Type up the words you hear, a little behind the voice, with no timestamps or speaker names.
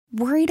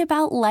Worried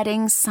about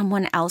letting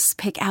someone else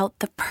pick out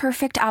the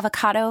perfect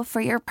avocado for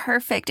your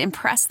perfect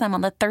impress them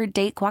on the third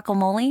date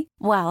guacamole?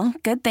 Well,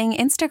 good thing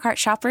Instacart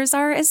shoppers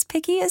are as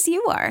picky as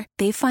you are.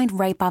 They find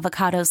ripe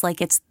avocados like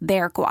it's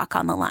their guac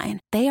on the line.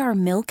 They are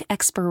milk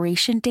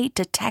expiration date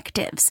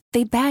detectives.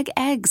 They bag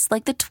eggs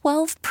like the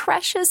 12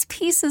 precious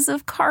pieces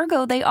of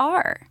cargo they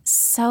are.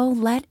 So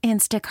let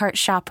Instacart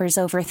shoppers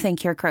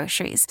overthink your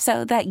groceries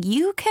so that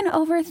you can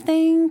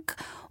overthink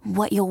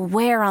what you'll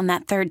wear on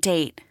that third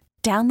date.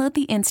 Download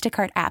the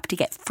Instacart app to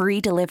get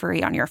free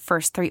delivery on your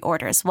first 3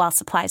 orders while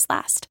supplies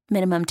last.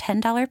 Minimum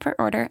 $10 per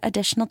order.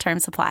 Additional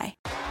terms apply.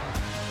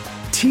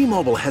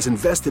 T-Mobile has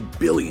invested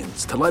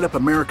billions to light up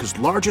America's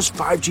largest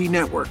 5G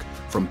network,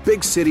 from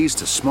big cities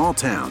to small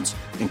towns,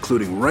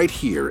 including right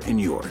here in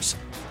yours.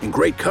 And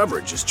great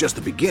coverage is just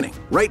the beginning.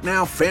 Right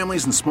now,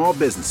 families and small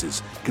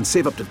businesses can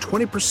save up to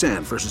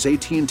 20% versus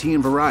AT&T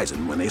and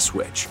Verizon when they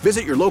switch.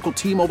 Visit your local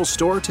T-Mobile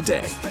store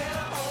today.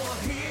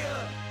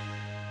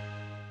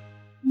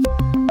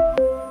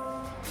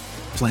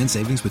 Plan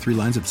savings with 3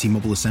 lines of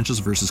T-Mobile Essentials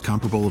versus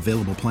comparable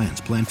available plans.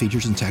 Plan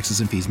features and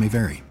taxes and fees may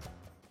vary.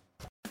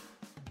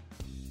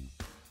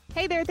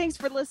 Hey there, thanks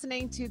for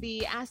listening to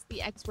the Ask the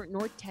Expert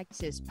North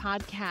Texas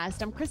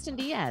podcast. I'm Kristen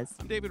Diaz.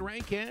 I'm David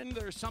Rankin.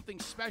 There's something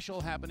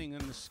special happening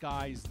in the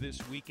skies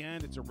this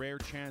weekend. It's a rare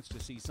chance to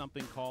see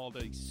something called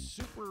a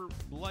super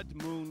blood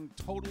moon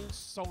total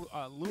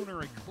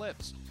lunar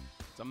eclipse.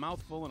 It's a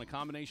mouthful and a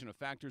combination of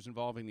factors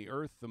involving the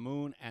Earth, the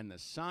Moon, and the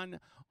Sun.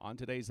 On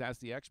today's Ask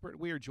the Expert,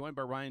 we are joined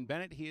by Ryan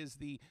Bennett. He is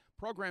the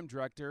program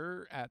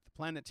director at the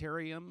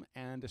Planetarium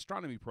and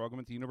Astronomy program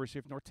at the University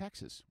of North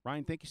Texas.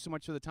 Ryan, thank you so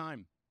much for the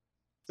time.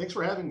 Thanks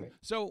for having me.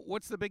 So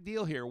what's the big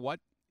deal here? What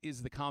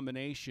is the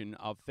combination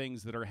of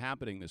things that are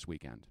happening this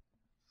weekend?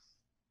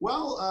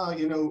 Well,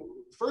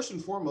 first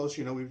and foremost,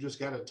 we've just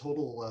got a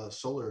total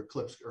solar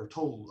eclipse or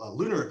total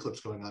lunar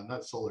eclipse going on,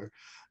 not solar.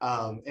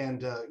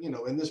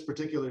 In this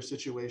particular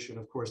situation,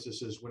 of course,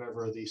 this is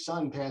whenever the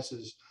sun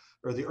passes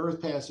or the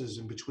Earth passes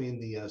in between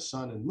the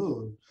sun and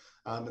moon.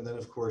 And then,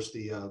 of course,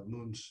 the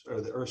moon's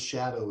or the Earth's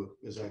shadow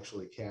is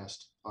actually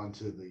cast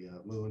onto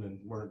the moon. And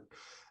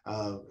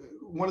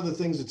one of the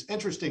things that's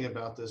interesting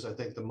about this, I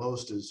think the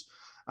most is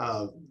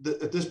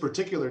at this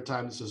particular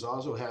time, this is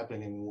also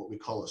happening in what we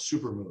call a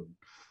supermoon.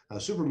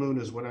 Supermoon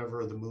is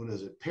whenever the moon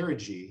is at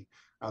perigee,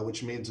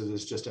 which means it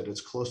is just at its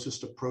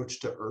closest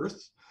approach to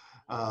Earth,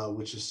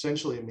 which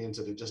essentially means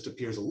that it just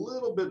appears a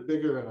little bit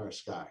bigger in our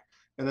sky.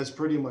 And that's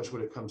pretty much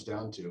what it comes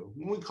down to.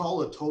 And we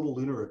call a total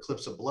lunar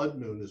eclipse a blood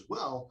moon as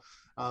well,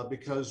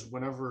 because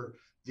whenever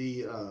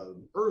the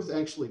Earth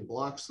actually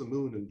blocks the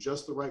moon in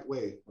just the right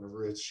way,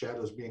 whenever its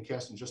shadow is being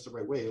cast in just the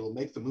right way, it'll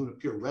make the moon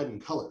appear red in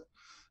color.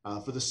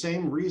 For the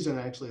same reason,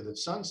 actually, that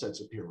sunsets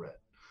appear red.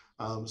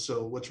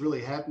 So what's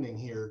really happening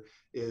here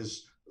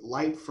is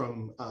light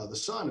from the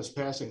sun is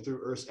passing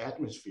through Earth's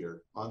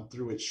atmosphere on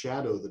through its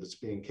shadow that it's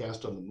being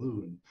cast on the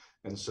moon.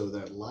 And so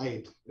that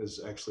light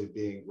is actually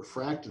being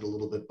refracted a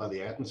little bit by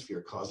the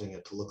atmosphere, causing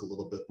it to look a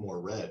little bit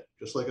more red,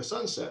 just like a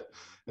sunset.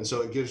 And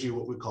so it gives you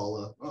what we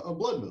call a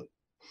blood moon.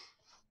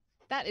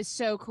 That is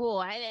so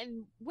cool.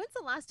 And when's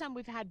the last time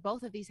we've had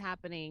both of these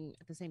happening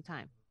at the same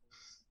time?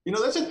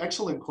 That's an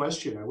excellent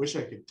question. I wish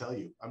I could tell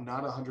you. I'm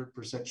not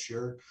 100%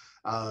 sure.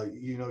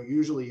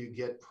 Usually you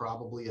get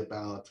probably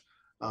about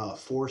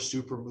 4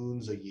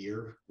 supermoons a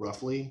year,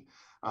 roughly.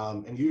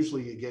 And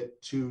usually you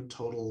get 2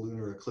 total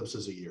lunar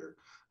eclipses a year.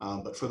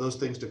 But for those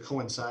things to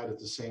coincide at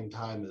the same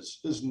time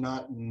is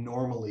not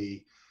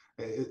normally,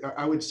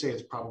 I would say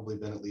it's probably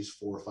been at least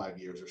 4 or 5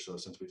 years or so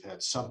since we've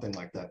had something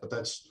like that. But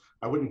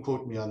I wouldn't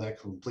quote me on that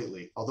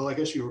completely, although I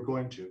guess you were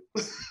going to.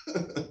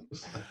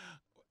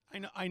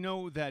 I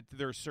know that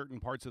there are certain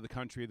parts of the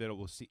country that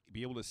will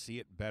be able to see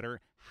it better.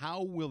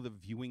 How will the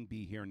viewing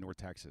be here in North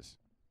Texas?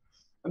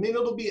 I mean,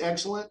 it'll be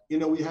excellent.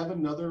 We have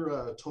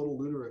another total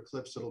lunar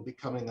eclipse that'll be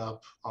coming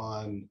up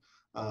on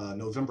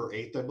November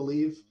 8th, I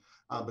believe.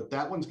 But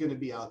that one's going to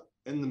be out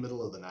in the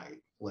middle of the night.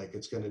 Like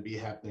it's going to be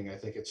happening. I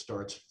think it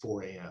starts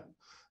 4 a.m.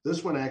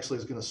 This one actually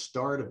is going to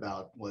start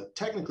about what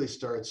technically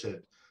starts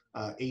at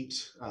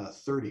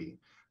 8:30.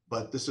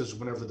 But this is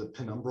whenever the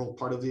penumbral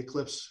part of the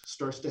eclipse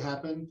starts to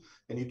happen.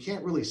 And you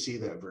can't really see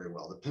that very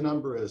well. The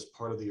penumbra is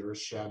part of the Earth's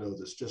shadow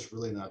that's just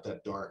really not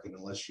that dark. And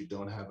unless you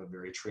don't have a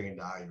very trained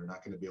eye, you're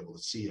not going to be able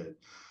to see it.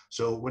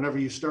 So whenever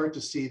you start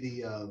to see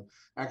the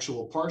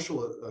actual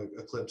partial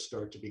eclipse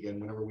start to begin,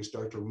 whenever we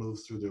start to move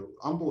through the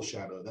umbral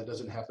shadow, that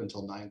doesn't happen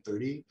until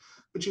 9:30.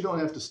 But you don't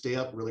have to stay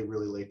up really,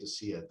 really late to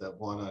see it. That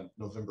one on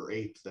November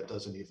 8th, that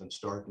doesn't even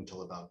start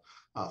until about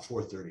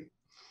 4:30.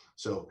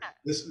 So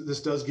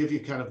this does give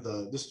you kind of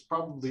this is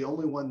probably the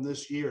only one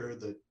this year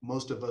that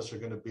most of us are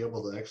going to be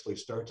able to actually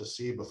start to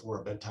see before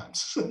our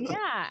bedtimes.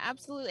 Yeah,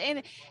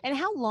 absolutely. And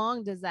how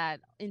long does that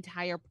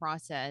entire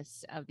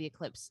process of the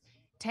eclipse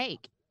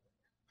take?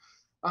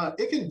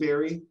 It can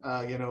vary,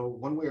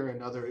 one way or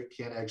another. It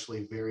can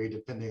actually vary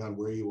depending on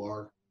where you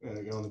are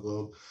on the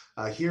globe.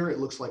 Here, it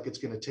looks like it's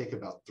going to take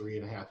about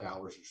 3.5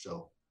 hours or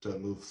so to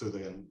move through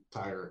the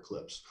entire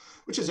eclipse,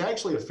 which is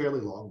actually a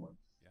fairly long one.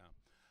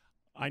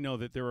 I know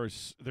that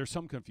there's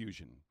some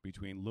confusion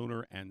between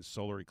lunar and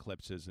solar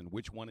eclipses and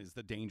which one is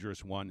the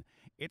dangerous one.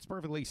 It's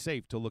perfectly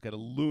safe to look at a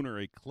lunar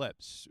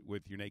eclipse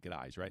with your naked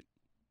eyes, right?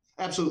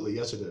 Absolutely,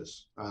 yes, it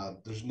is.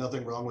 There's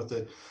nothing wrong with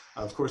it.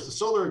 Of course, the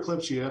solar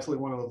eclipse, you definitely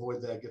want to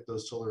avoid that. Get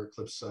those solar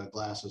eclipse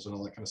glasses and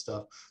all that kind of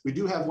stuff. We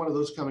do have one of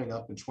those coming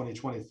up in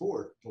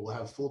 2024. We'll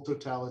have full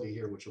totality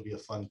here, which will be a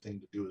fun thing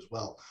to do as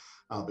well.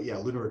 But yeah,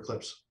 lunar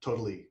eclipse,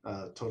 totally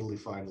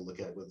fine to look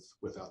at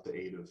without the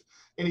aid of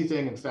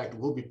anything. In fact,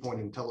 we'll be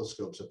pointing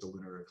telescopes at the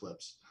lunar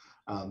eclipse.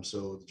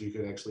 So that you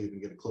can actually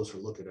even get a closer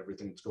look at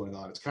everything that's going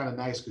on. It's kind of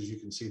nice because you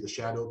can see the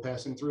shadow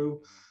passing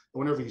through. And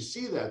whenever you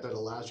see that, that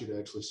allows you to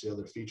actually see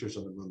other features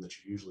on the moon that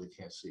you usually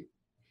can't see.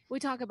 We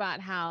talk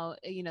about how,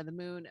 the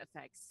moon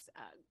affects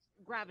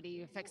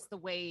gravity, affects the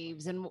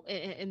waves and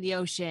in the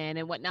ocean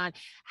and whatnot.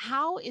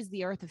 How is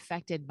the Earth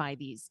affected by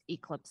these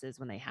eclipses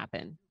when they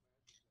happen?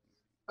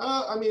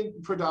 I mean,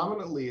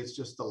 predominantly it's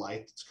just the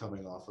light that's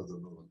coming off of the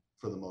moon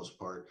for the most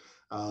part.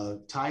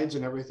 Tides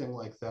and everything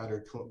like that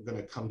are going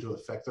to come to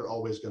effect. They're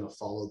always going to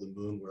follow the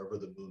moon wherever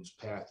the moon's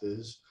path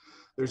is.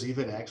 There's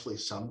even actually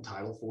some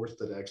tidal force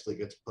that actually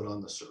gets put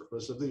on the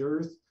surface of the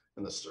Earth,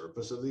 and the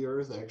surface of the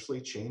Earth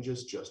actually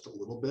changes just a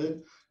little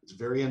bit. It's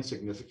very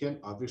insignificant.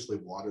 Obviously,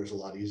 water is a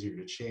lot easier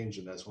to change,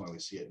 and that's why we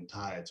see it in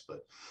tides.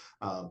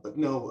 But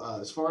no,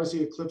 as far as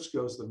the eclipse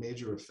goes, the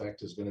major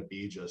effect is going to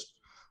be just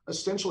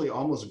essentially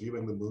almost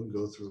viewing the moon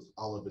go through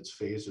all of its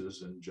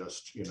phases in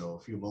just a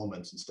few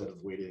moments instead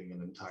of waiting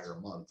an entire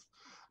month.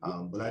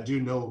 But I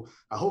do know,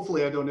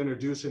 hopefully I don't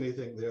introduce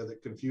anything there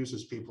that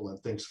confuses people and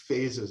thinks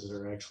phases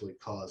are actually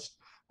caused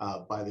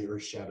by the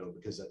Earth's shadow,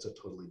 because that's a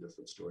totally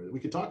different story that we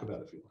could talk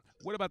about if you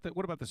want.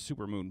 What about the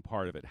supermoon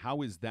part of it?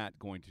 How is that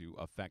going to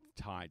affect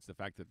tides? The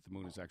fact that the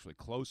moon is actually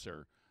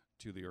closer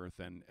to the Earth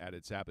than at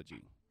its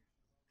apogee.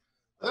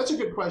 That's a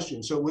good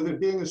question. So with it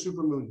being a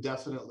supermoon,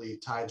 definitely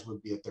tides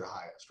would be at their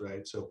highest,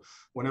 right? So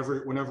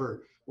whenever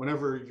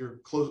you're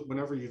close,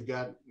 whenever you've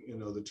got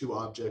the two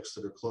objects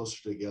that are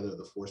closer together,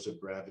 the force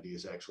of gravity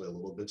is actually a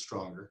little bit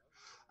stronger.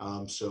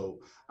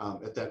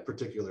 At that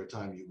particular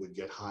time, you would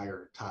get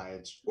higher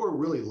tides or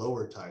really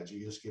lower tides.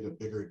 You just get a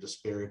bigger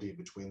disparity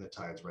between the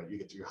tides, right? You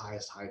get to your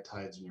highest high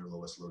tides and your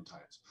lowest low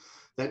tides.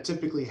 That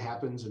typically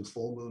happens in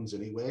full moons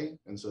anyway.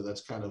 And so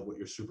that's kind of what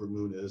your super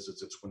moon is.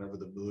 It's whenever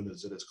the moon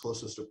is at its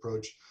closest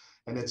approach,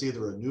 and it's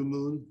either a new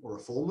moon or a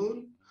full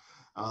moon.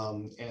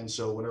 And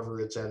so whenever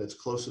it's at its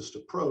closest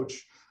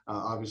approach,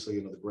 obviously,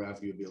 the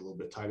gravity would be a little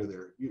bit tighter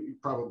there. You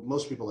probably,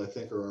 most people I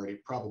think are already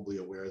probably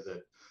aware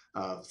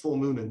that full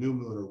moon and new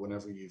moon are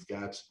whenever you've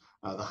got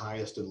the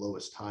highest and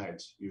lowest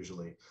tides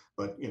usually.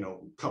 But,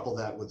 couple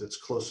that with its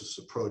closest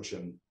approach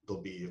and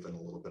they'll be even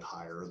a little bit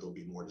higher, or there'll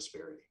be more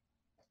disparity.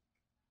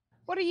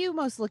 What are you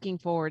most looking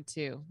forward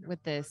to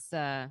with this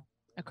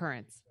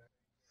occurrence?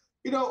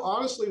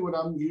 Honestly, what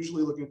I'm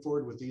usually looking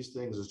forward with these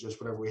things is just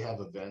whenever we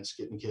have events,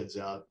 getting kids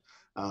out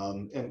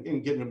and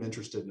getting them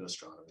interested in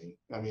astronomy.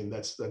 I mean,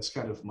 that's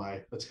kind of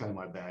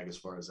my bag as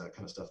far as that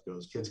kind of stuff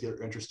goes. Kids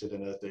get interested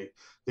in it,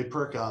 they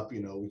perk up. We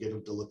get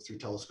them to look through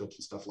telescopes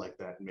and stuff like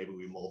that, and maybe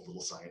we mold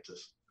little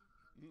scientists.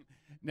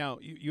 Now,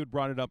 you had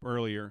brought it up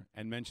earlier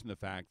and mentioned the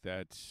fact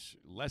that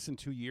less than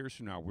 2 years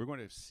from now, we're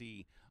going to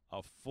see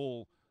a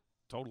full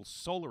total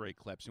solar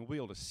eclipse, and we'll be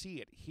able to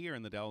see it here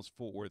in the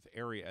Dallas-Fort Worth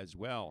area as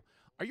well.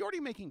 Are you already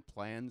making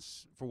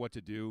plans for what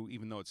to do,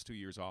 even though it's 2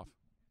 years off?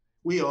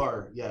 We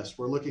are, yes.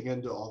 We're looking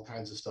into all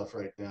kinds of stuff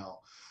right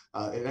now.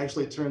 It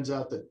actually turns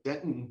out that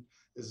Denton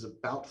is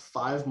about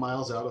 5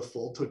 miles out of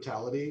full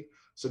totality.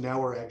 So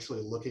now we're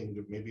actually looking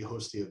to maybe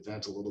host the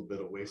event a little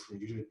bit away from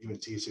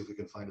UNT, see if we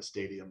can find a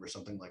stadium or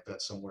something like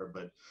that somewhere.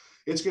 But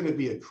it's going to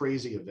be a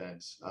crazy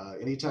event.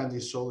 Anytime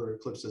these solar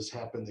eclipses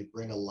happen, they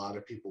bring a lot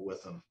of people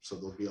with them. So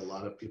there'll be a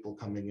lot of people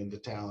coming into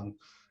town,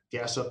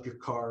 gas up your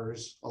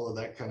cars, all of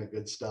that kind of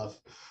good stuff.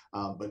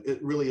 But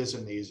it really is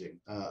amazing.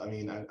 I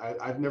mean,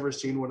 I've never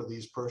seen one of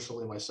these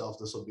personally myself.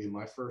 This will be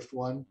my first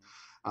one.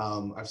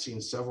 I've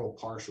seen several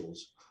partials,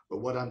 but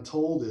what I'm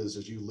told is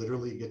you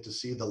literally get to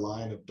see the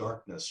line of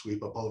darkness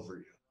sweep up over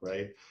you,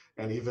 right?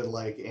 And even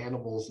like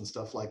animals and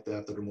stuff like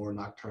that are more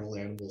nocturnal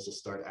animals will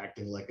start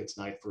acting like it's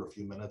night for a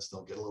few minutes.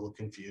 They'll get a little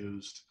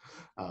confused,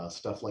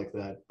 stuff like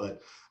that.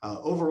 But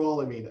overall,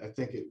 I mean, I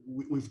think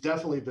we've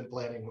definitely been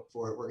planning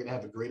for it. We're going to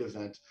have a great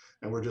event,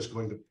 and we're just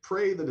going to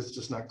pray that it's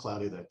just not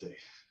cloudy that day.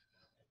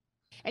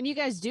 And you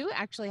guys do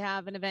actually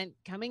have an event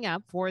coming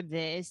up for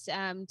this.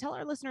 Tell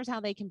our listeners how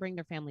they can bring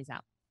their families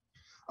out.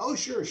 Oh,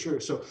 sure.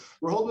 So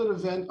we're holding an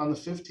event on the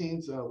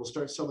 15th. We'll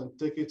start selling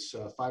tickets,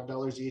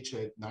 $5 each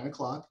at 9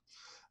 o'clock.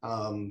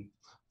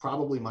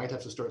 Probably might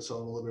have to start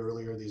selling a little bit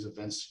earlier. These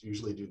events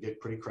usually do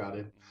get pretty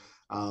crowded.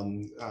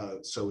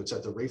 So it's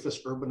at the Rafus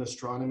Urban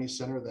Astronomy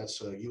Center.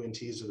 That's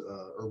UNT's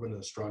Urban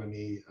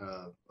Astronomy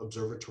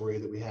Observatory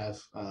that we have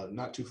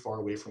not too far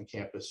away from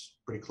campus,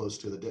 pretty close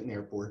to the Denton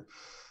Airport.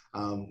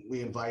 We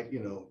invite,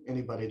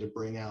 anybody to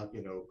bring out,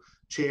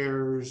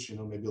 chairs,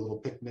 maybe a little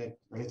picnic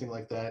or anything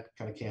like that,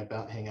 kind of camp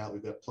out, hang out.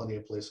 We've got plenty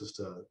of places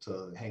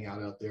to hang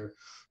out there.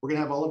 We're going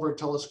to have all of our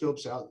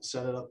telescopes out,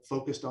 set it up,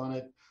 focused on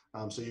it.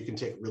 So you can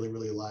take really,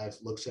 really live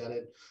looks at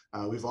it.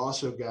 We've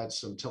also got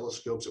some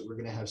telescopes that we're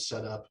going to have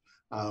set up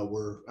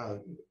where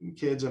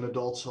kids and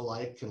adults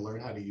alike can learn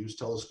how to use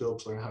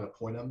telescopes, learn how to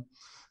point them.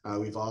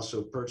 We've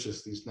also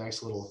purchased these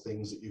nice little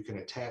things that you can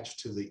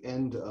attach to the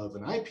end of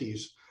an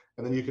eyepiece,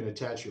 and then you can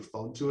attach your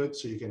phone to it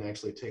so you can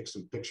actually take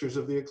some pictures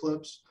of the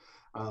eclipse.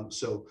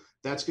 So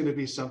that's going to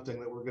be something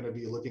that we're going to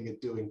be looking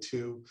at doing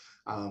too.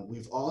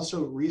 We've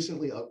also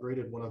recently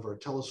upgraded one of our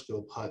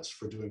telescope huts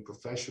for doing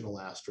professional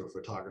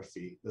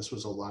astrophotography. This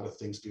was a lot of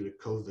things due to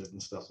COVID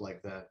and stuff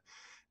like that.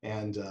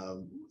 And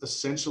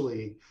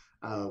essentially,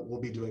 we'll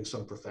be doing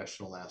some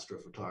professional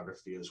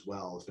astrophotography as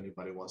well, if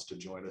anybody wants to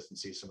join us and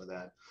see some of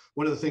that.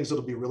 One of the things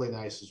that'll be really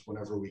nice is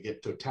whenever we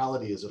get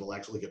totality is it'll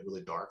actually get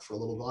really dark for a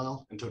little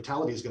while, and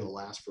totality is going to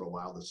last for a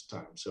while this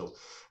time. So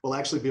we'll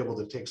actually be able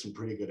to take some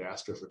pretty good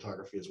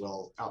astrophotography as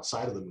well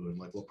outside of the moon.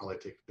 Like we'll probably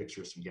take a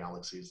picture of some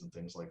galaxies and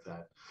things like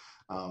that.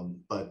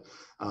 But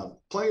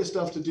plenty of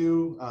stuff to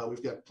do.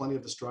 We've got plenty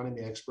of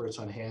astronomy experts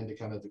on hand to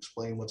kind of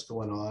explain what's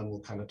going on. We'll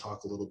kind of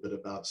talk a little bit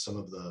about some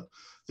of the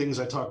things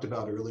I talked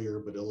about earlier,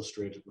 but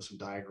illustrated with some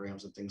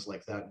diagrams and things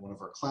like that in one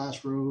of our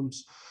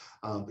classrooms.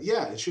 But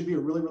yeah, it should be a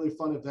really, really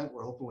fun event.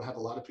 We're hoping we'll have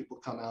a lot of people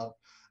come out.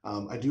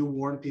 I do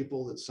warn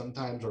people that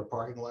sometimes our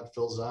parking lot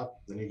fills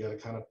up. Then you got to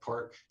kind of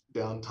park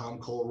down Tom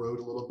Cole Road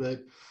a little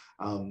bit.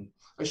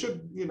 I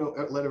should,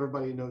 let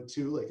everybody know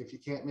too, like if you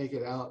can't make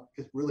it out,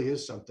 it really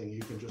is something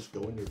you can just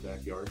go in your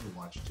backyard and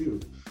watch too.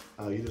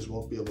 You just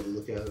won't be able to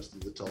look at us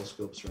through the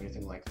telescopes or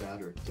anything like that,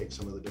 or take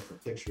some of the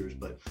different pictures,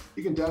 but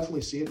you can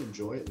definitely see it and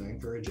enjoy it, and I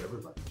encourage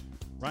everybody.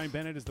 Ryan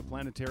Bennett is the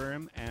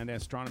Planetarium and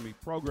Astronomy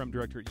Program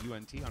Director at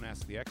UNT on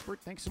Ask the Expert.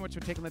 Thanks so much for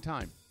taking the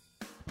time.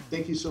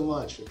 Thank you so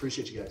much. I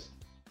appreciate you guys.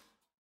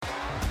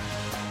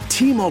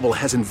 T-Mobile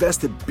has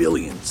invested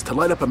billions to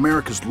light up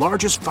America's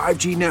largest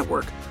 5G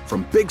network,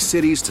 from big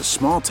cities to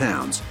small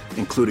towns,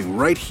 including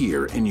right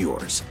here in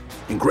yours.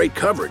 And great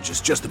coverage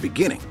is just the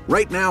beginning.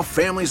 Right now,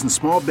 families and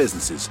small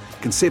businesses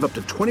can save up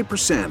to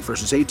 20%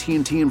 versus AT&T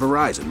and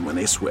Verizon when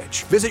they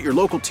switch. Visit your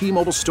local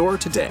T-Mobile store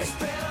today.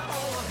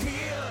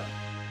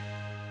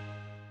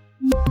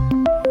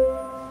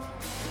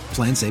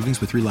 Plan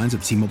savings with 3 lines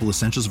of T-Mobile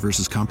Essentials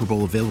versus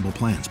comparable available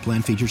plans.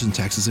 Plan features and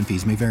taxes and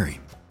fees may vary.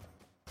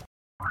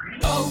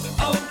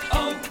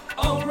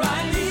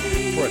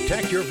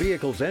 Protect your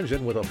vehicle's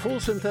engine with a full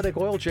synthetic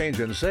oil change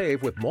and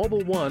save with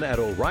Mobil 1 at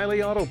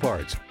O'Reilly Auto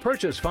Parts.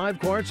 Purchase 5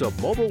 quarts of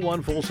Mobil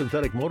 1 full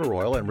synthetic motor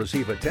oil and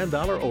receive a $10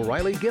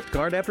 O'Reilly gift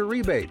card after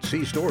rebate.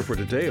 See store for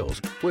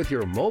details. With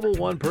your Mobil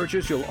 1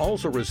 purchase, you'll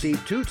also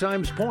receive 2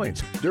 times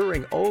points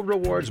during O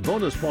Rewards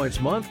Bonus Points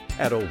Month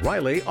at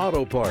O'Reilly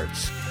Auto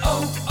Parts.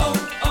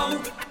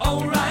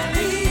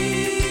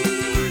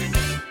 O'Reilly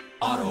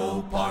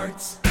Auto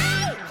Parts.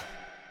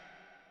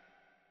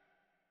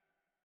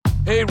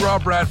 Hey,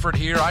 Rob Bradford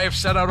here. I have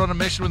set out on a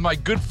mission with my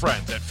good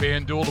friends at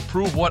FanDuel to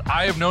prove what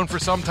I have known for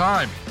some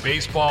time.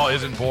 Baseball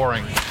isn't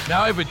boring.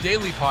 Now I have a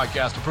daily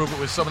podcast to prove it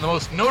with some of the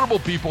most notable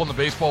people in the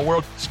baseball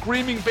world,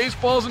 screaming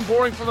baseball isn't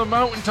boring from the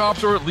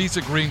mountaintops, or at least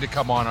agreeing to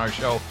come on our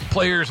show.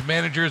 Players,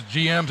 managers,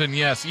 GMs, and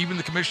yes, even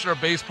the commissioner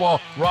of baseball,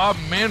 Rob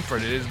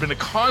Manfred. It has been a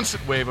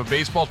constant wave of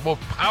baseball's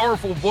most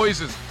powerful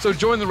voices. So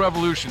join the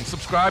revolution.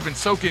 Subscribe and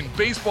soak in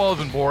Baseball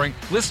Isn't Boring.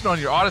 Listen on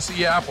your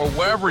Odyssey app or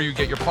wherever you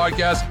get your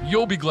podcasts.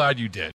 You'll be glad you did.